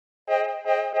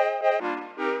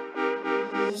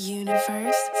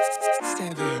Universe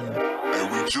 7.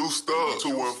 And we juiced up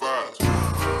 215.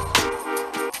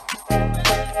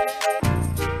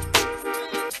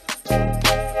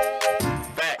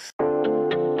 Facts.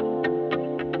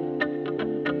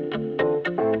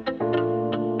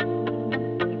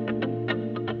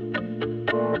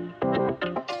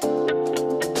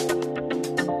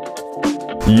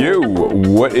 Yo,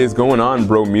 what is going on,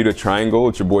 Bermuda Triangle?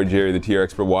 It's your boy Jerry, the TR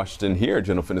Expert Washington here at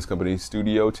General Fitness Company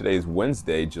Studio. Today is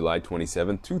Wednesday, July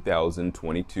 27th,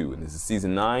 2022, and this is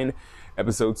Season 9,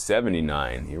 Episode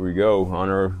 79. Here we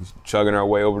go, chugging our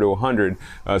way over to 100.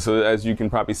 So as you can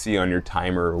probably see on your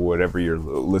timer or whatever you're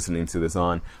listening to this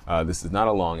on, this is not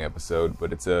a long episode,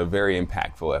 but it's a very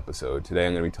impactful episode. Today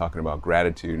I'm going to be talking about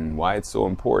gratitude and why it's so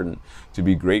important to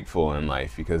be grateful in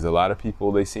life, because a lot of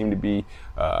people, they seem to be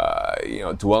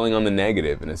dwelling on the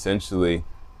negative, and essentially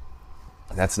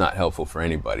that's not helpful for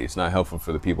anybody. It's not helpful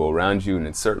for the people around you, and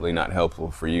it's certainly not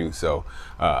helpful for you. So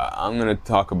I'm going to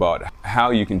talk about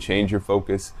how you can change your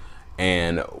focus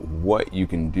and what you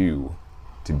can do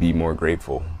to be more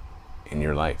grateful in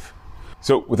your life.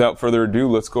 So without further ado,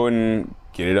 let's go ahead and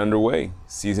get it underway.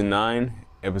 Season 9,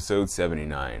 Episode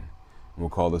 79. We'll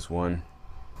call this one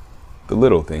The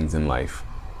Little Things in Life.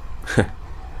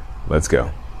 Let's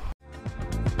go.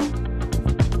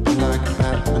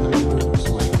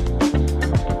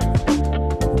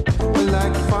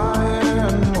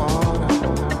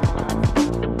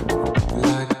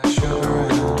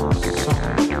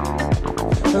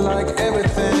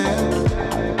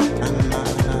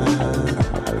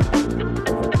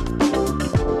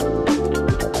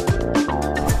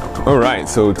 All right,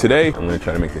 so today I'm going to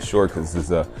try to make this short because this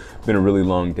has been a really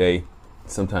long day.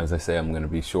 Sometimes I say I'm going to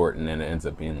be short and then it ends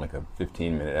up being like a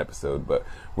 15-minute episode, but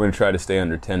we're going to try to stay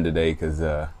under 10 today because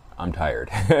I'm tired.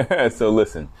 So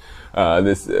listen,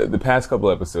 the past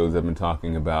couple episodes I've been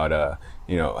talking about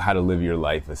how to live your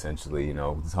life, essentially.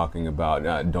 Talking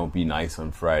about don't be nice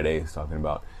on Fridays, talking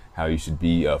about how you should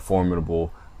be a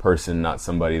formidable person, not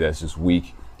somebody that's just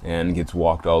weak and gets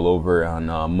walked all over. On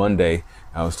Monday,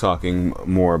 I was talking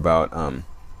more about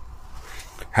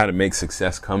how to make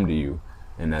success come to you,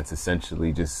 and that's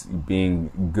essentially just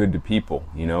being good to people,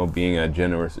 being a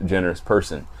generous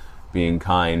person, being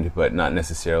kind, but not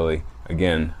necessarily,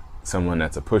 again, someone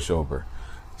that's a pushover.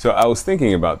 So I was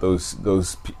thinking about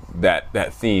that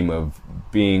theme of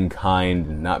being kind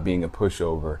and not being a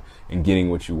pushover and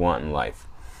getting what you want in life.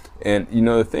 And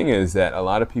the thing is that a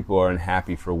lot of people are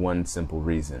unhappy for one simple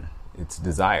reason. It's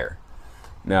desire.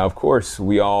 Now, of course,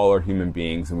 we all are human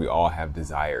beings and we all have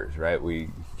desires, right?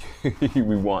 We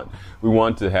want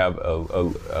to have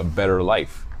a better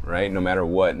life, right? No matter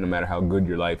what, no matter how good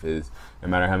your life is, no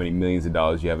matter how many millions of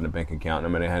dollars you have in a bank account, no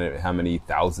matter how many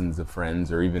thousands of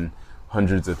friends or even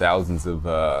hundreds of thousands of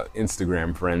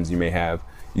Instagram friends you may have,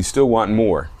 you still want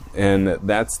more. And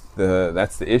that's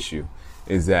the issue,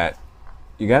 is that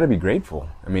you got to be grateful.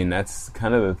 I mean, that's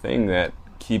kind of the thing that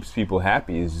keeps people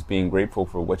happy, is just being grateful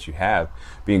for what you have,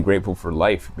 being grateful for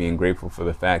life, being grateful for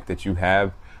the fact that you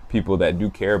have people that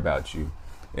do care about you.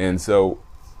 And so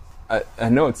I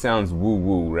know it sounds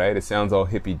woo-woo, right? It sounds all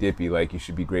hippy-dippy, like you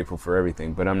should be grateful for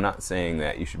everything, but I'm not saying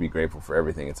that you should be grateful for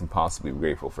everything. It's impossible to be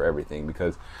grateful for everything,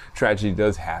 because tragedy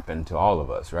does happen to all of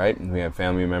us, right? And we have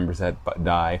family members that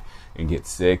die and get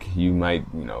sick. You might,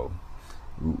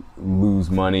 lose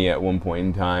money at one point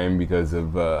in time because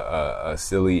of a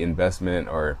silly investment,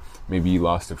 or maybe you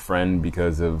lost a friend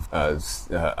because of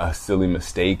a silly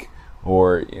mistake,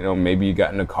 or maybe you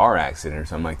got in a car accident or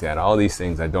something like that. All these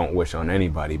things I don't wish on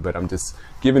anybody, but I'm just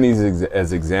giving these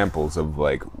as examples of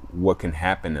like what can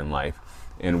happen in life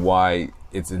and why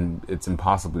it's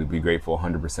impossible to be grateful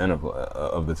 100%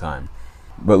 of the time.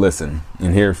 But listen,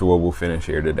 and here's what we'll finish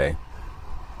here today.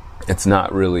 It's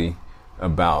not really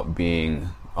about being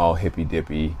all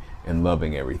hippy-dippy and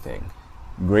loving everything.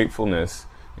 Gratefulness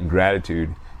and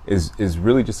gratitude is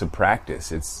really just a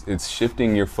practice. It's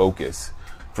shifting your focus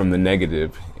from the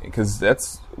negative, because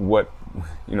that's what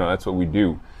we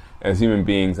do as human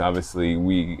beings. Obviously,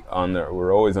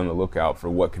 we're always on the lookout for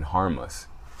what can harm us,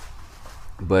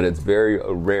 but it's very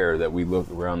rare that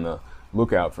we're on the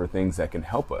lookout for things that can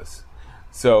help us.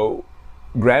 So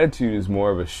gratitude is more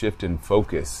of a shift in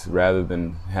focus rather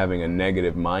than having a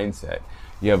negative mindset.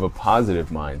 You have a positive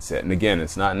mindset. And again,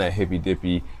 it's not in that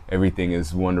hippy-dippy, everything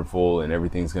is wonderful and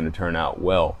everything's going to turn out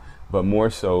well, but more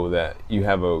so that you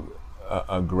have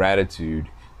a gratitude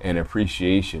and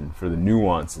appreciation for the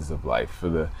nuances of life, for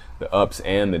the ups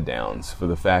and the downs, for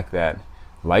the fact that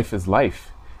life is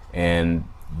life and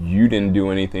you didn't do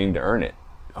anything to earn it.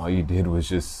 All you did was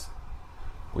just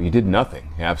Well, you did nothing,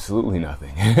 absolutely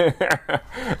nothing. I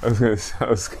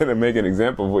was gonna make an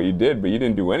example of what you did, but you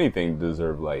didn't do anything to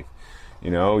deserve life.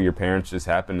 You know, your parents just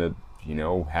happened to, you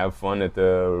know, have fun at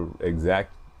the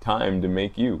exact time to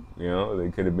make you. You know, they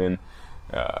could have been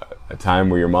a time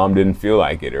where your mom didn't feel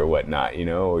like it or whatnot, you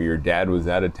know, or your dad was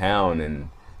out of town and,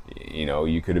 you know,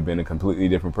 you could have been a completely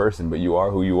different person, but you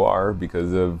are who you are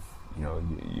because of, you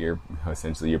know,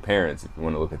 essentially your parents, if you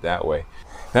want to look at it that way.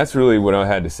 That's really what I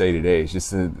had to say today. It's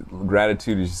just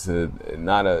gratitude is just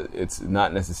it's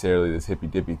not necessarily this hippy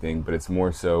dippy thing, but it's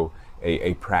more so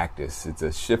a practice. It's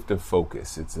a shift of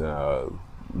focus. It's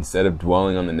instead of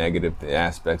dwelling on the negative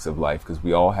aspects of life, because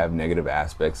we all have negative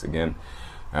aspects. Again,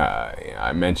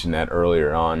 I mentioned that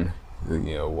earlier on,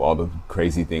 you know, all the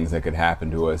crazy things that could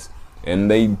happen to us, and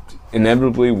they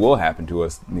inevitably will happen to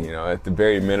us. You know, at the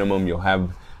very minimum, you'll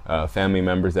have family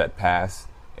members that pass,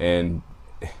 and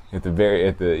at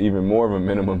the even more of a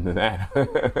minimum than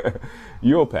that,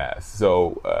 you'll pass.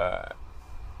 So,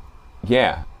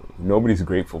 yeah, nobody's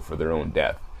grateful for their own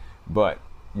death, but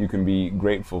you can be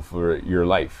grateful for your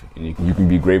life, and you can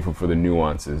be grateful for the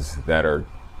nuances that are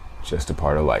just a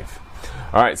part of life.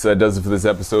 All right, so that does it for this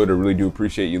episode. I really do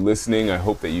appreciate you listening. I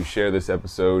hope that you share this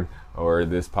episode or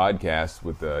this podcast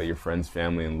with your friends,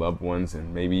 family, and loved ones,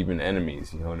 and maybe even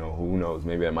enemies. You don't know, who knows?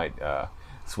 Maybe that might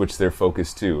switch their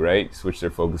focus too, right? Switch their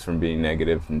focus from being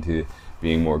negative into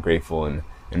being more grateful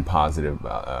and positive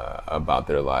about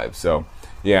their lives. So,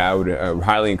 yeah, I would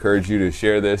highly encourage you to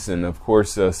share this, and of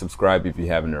course, subscribe if you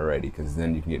haven't already, because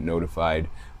then you can get notified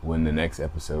when the next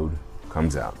episode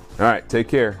comes out. All right, take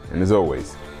care, and as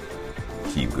always,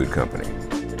 keep good company.